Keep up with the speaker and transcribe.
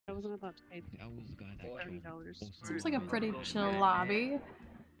wasn't about to pay $30. Seems like a pretty chill lobby.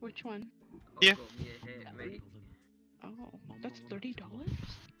 Which one? Yeah. Oh, that's $30?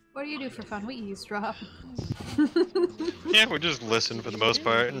 What do you do for fun? We eavesdrop. Yeah, we just listen for the most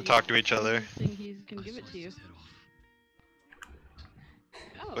part and talk to each other. He can give it to you.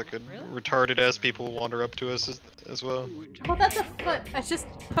 Oh, Fucking really? retarded ass people wander up to us as well. Oh, that's a foot! I just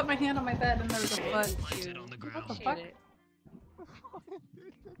put my hand on my bed and there was a foot. What the fuck?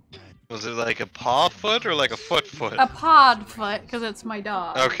 Was it like a paw foot or like a foot? A pod foot, because it's my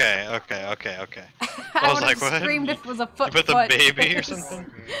dog. Okay. I was would have like, what? screamed if it was a foot. You put the baby or something?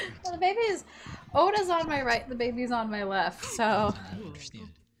 Well, the baby is... Oda's on my right, the baby's on my left, so...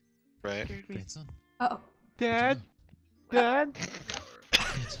 Right. Uh oh. Dad? Dad?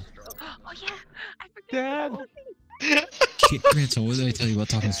 Oh yeah, I forgot. Dad? Shit, Ransom, what did I tell you about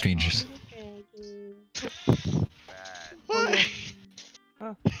talking to strangers? What?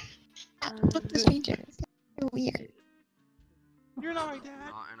 Look, the strangers. They're weird. You're not my dad.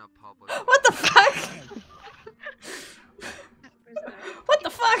 Not in a public. What the fuck? What the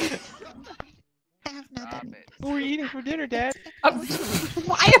fuck? I have not done it. What were you eating for dinner, Dad?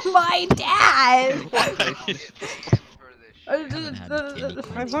 Why am I dad?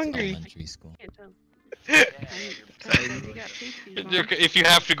 I'm hungry. If you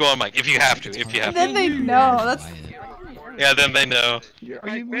have to go on mic, if you have to. Then they know. That's... Yeah, then they know.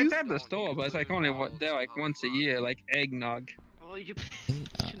 It's at the store, but it's like only there like once a year, like eggnog. I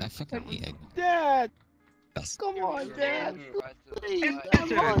fucking eat egg. Dad! That's Come on, Dad! Please, Come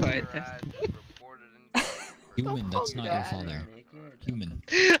come on! human, that's not your fault there. Human.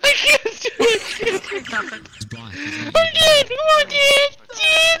 I can't do it! He's blind.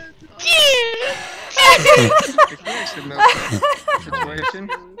 Situation.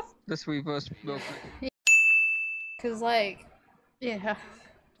 This reverse milk. Cause like, yeah,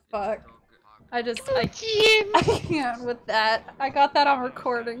 fuck. I can't with that. I got that on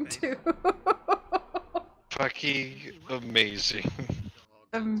recording too. Fucking amazing.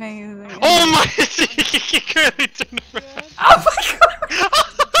 Amazing. Oh my! He currently turned around. Oh my god!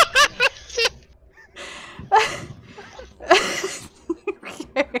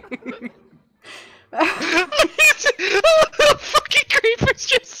 Okay. The fucking creeper's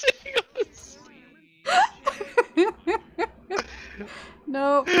just sitting on this.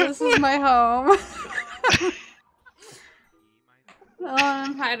 Nope, this is my home. Oh,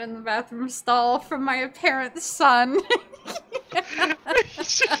 I'm hiding in the bathroom stall from my apparent son.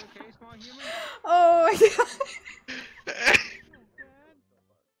 Oh my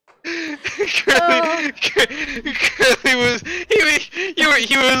god. Curly was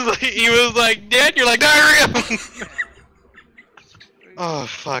like, Dad, you're like, diarrhea. Oh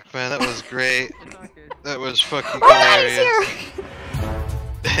fuck, man, that was great. That was fucking hilarious.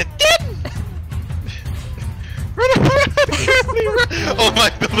 Oh my,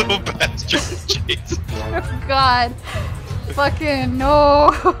 the little bastard! Jesus. Oh god. Fucking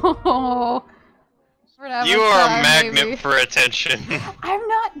no. You are a magnet for attention. I'm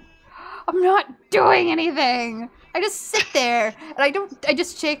not doing anything. I just sit there and I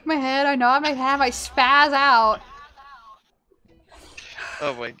just shake my head, I nod my head, I spaz out.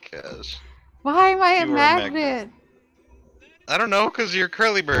 Oh my gosh. Why am I a You are a magnet? magnet. I don't know, cause you're a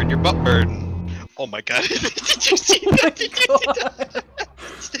curly bird, you're butt bird. Oh my god. Did you see that? Did you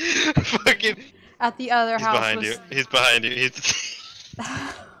see that? Fucking. At the other He's house behind you. He's behind you. He's.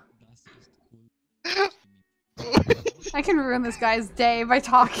 I can ruin this guy's day by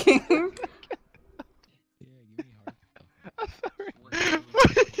talking.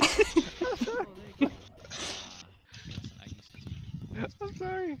 I'm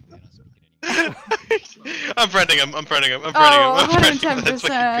sorry. I'm friending him. I'm friending him. I'm friending him. Oh, I'm friending him. That's 110%.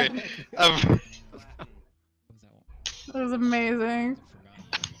 fucking great. That was amazing.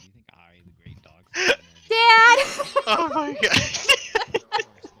 Dad! Oh my god.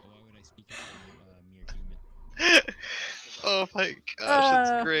 Oh my gosh,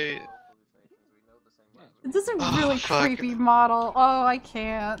 that's great. This is a really creepy model. Oh, I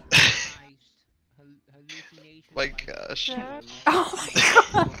can't. My gosh. Oh my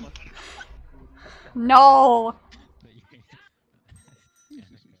god. No.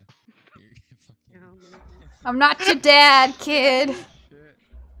 I'm not your dad, kid.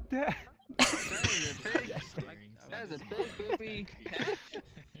 Dad.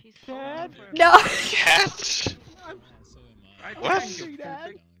 Dad. No. Cat? What? Hungry,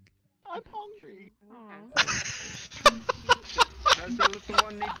 Dad. I'm hungry. Does the little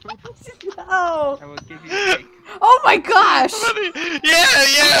one need food? No. I will give you cake. Oh my gosh.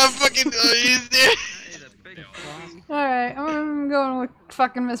 Yeah, I'm fucking. He's there. He's a big frog. Alright, I'm going with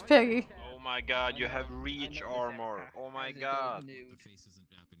fucking Miss Piggy. Oh my god, you have reach armor. Oh my god.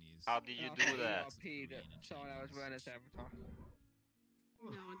 How did you do that?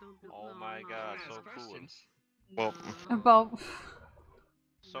 Oh my god, so cool. Well, About.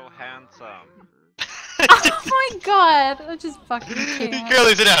 So handsome. Oh my god! I just fucking can't.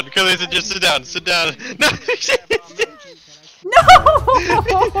 Curly, sit down. Curly, just sit down. Sit down. No. No!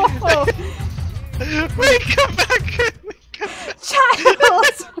 Wait, come back. Curly, come back.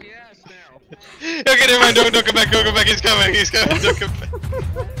 Child! Okay, never mind. Don't come back. Don't come back. He's coming. He's coming. Don't come back.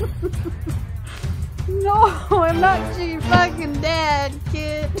 No, I'm not your fucking dad,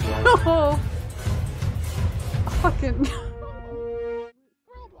 kid. No. Fucking.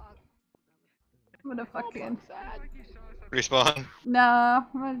 I'm gonna fucking. Respawn. Nah,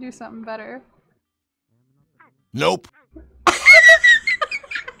 I'm gonna do something better. Nope.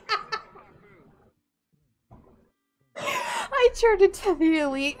 I turned into the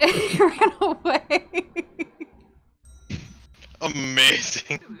elite and he ran away.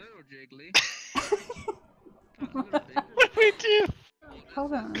 Amazing. What do we do?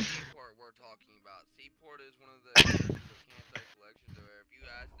 Hold on. Seaport we're talking about. Seaport is one of the hentai collections where if you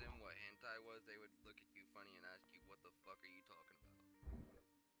asked them what hentai was, they would look at you funny and ask you, what the fuck are you talking about?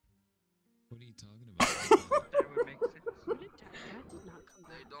 What are you talking about? That would make sense. That did not come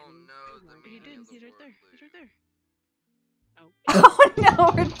They back. don't know the He meaning did. of the He's right word there. He's right there. Oh. Oh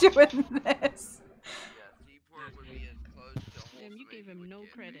no, we're doing this. Yeah, Seaport would be as close to Damn, you gave him no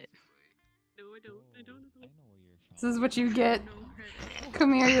credit. No, I don't. I don't. I know where you're from. This is what you get. No credit.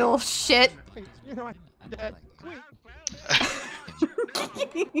 Come here, you little shit. You know what? Dad,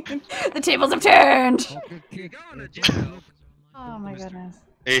 The tables have turned. You're going to jail. Oh my goodness.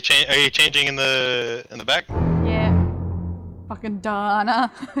 Are you changing in the back? Yeah. Fucking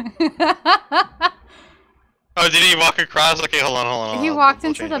Donna. Oh, did he walk across? Okay, hold on. He walked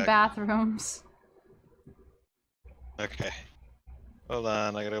into the bathrooms. Okay. Hold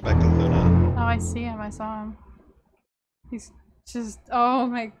on, I gotta go back to Luna. Oh, I see him. I saw him. He's just. Oh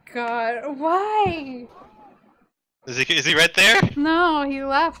my god. Why? Is he right there? No, he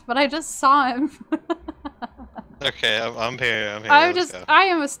left, but I just saw him. Okay, I'm here. Let's go. I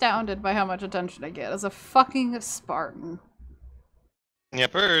am astounded by how much attention I get as a fucking Spartan.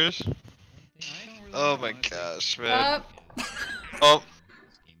 Yepers. Oh my gosh, man. Up. Oh.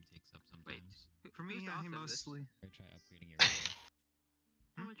 For me, I mostly. Try upgrading your radio.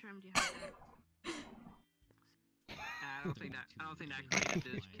 How much RAM do you have there? I don't think that could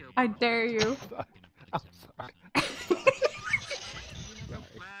just kill. I dare you. I'm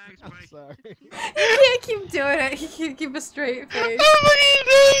sorry. You can't keep doing it. You can't keep a straight face. Oh my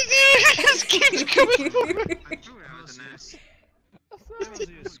god, dude, he just keeps coming over.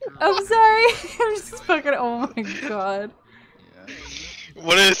 I'm sorry. I'm just fucking. Oh my god.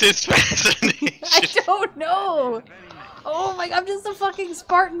 What is his fascination? I don't know. Oh my god, I'm just a fucking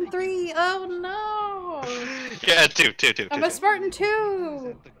Spartan 3. Oh no. Yeah, two. I'm a Spartan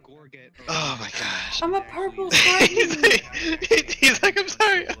 2. Oh my gosh. I'm a purple he's, Spartan. he's like, I'm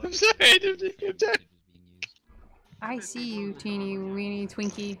sorry. I'm sorry. I see you, teeny weeny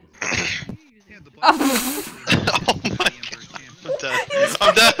Twinkie. Oh my god.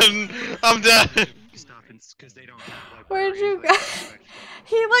 I'm done. Where'd you go?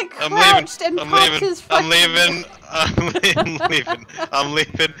 He like crouched and popped his fucking... I'm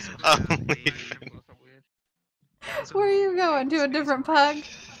leaving. Where are you going? To a different pug?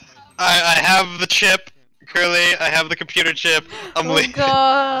 I have the chip, Curly. I have the computer chip. I'm leaving.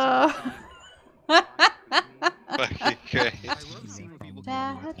 God. Fucking great.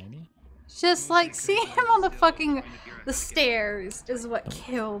 Dad. Just like seeing him on the stairs is what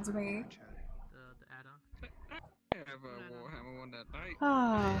killed me.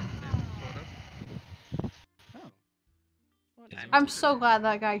 Oh. I'm so glad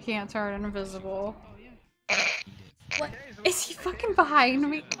that guy can't turn invisible. What? Is he fucking behind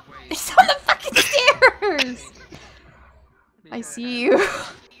me? He's on the fucking stairs! I see you.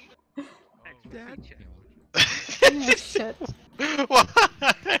 Give me a shit. What?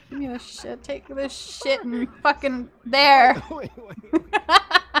 Give me a shit. Take this shit and fucking there.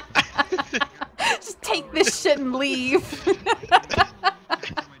 Just take this shit and leave.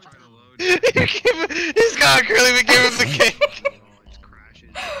 He's gone, Curly. We gave him the cake.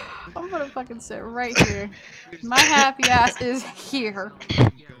 I'm gonna fucking sit right here. My happy ass is here.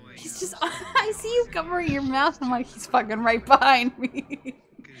 He's just. I see you covering your mouth. I'm like, he's fucking right behind me.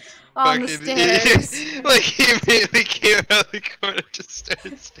 On the stairs. Like, he immediately came out of the corner to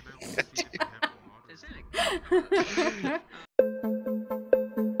start staring at you.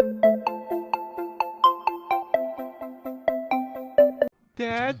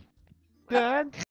 Dad? Dad?